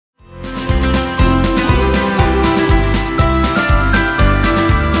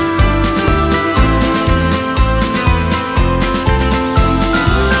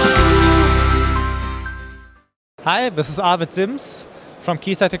Hi, this is Arvid Sims from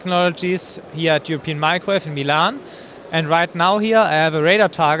Keysight Technologies here at European Microwave in Milan. And right now here I have a radar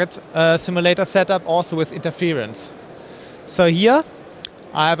target simulator setup also with interference. So here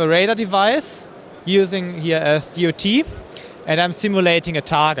I have a radar device using here as DOT and I'm simulating a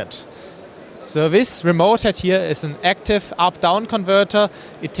target. So this remote head here is an active up-down converter.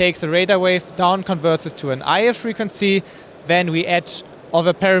 It takes the radar wave down, converts it to an IF frequency. Then we add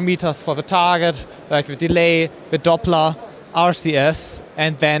other parameters for the target, like the delay, the Doppler, RCS,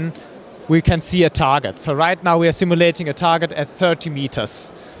 and then we can see a target. So right now we are simulating a target at 30 meters.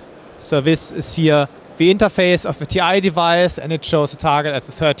 So this is here the interface of the TI device, and it shows the target at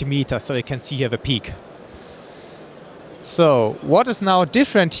the 30 meters, so you can see here the peak. So what is now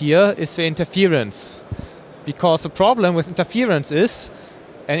different here is the interference, because the problem with interference is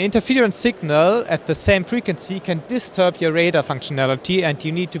an interference signal at the same frequency can disturb your radar functionality, and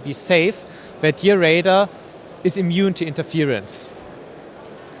you need to be safe that your radar is immune to interference.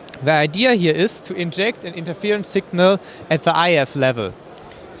 The idea here is to inject an interference signal at the IF level.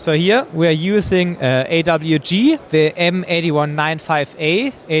 So here we are using AWG, the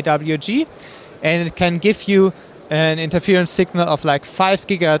M8195A AWG, and it can give you an interference signal of like 5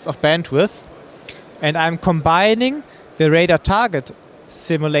 GHz of bandwidth. And I'm combining the radar target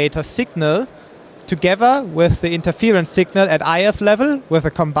simulator signal together with the interference signal at IF level with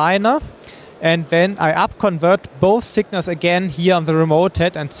a combiner, and then I up-convert both signals again here on the remote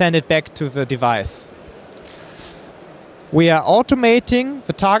head and send it back to the device. We are automating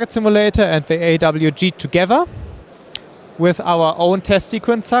the target simulator and the AWG together with our own test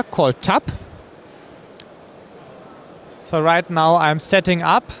sequencer called TAP. So right now I'm setting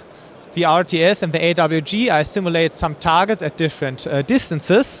up the RTS and the AWG. I simulate some targets at different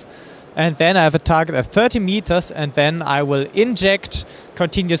distances, and then I have a target at 30 meters, and then I will inject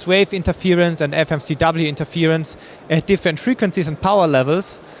continuous wave interference and FMCW interference at different frequencies and power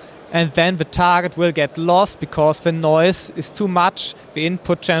levels, and then the target will get lost because the noise is too much, the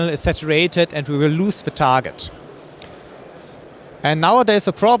input channel is saturated, and we will lose the target. And nowadays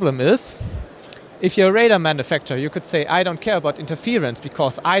the problem is, if you're a radar manufacturer, you could say, I don't care about interference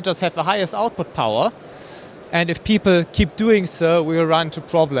because I just have the highest output power. And if people keep doing so, we will run into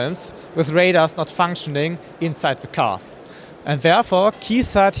problems with radars not functioning inside the car. And therefore,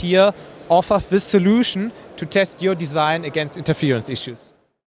 Keysight here offers this solution to test your design against interference issues.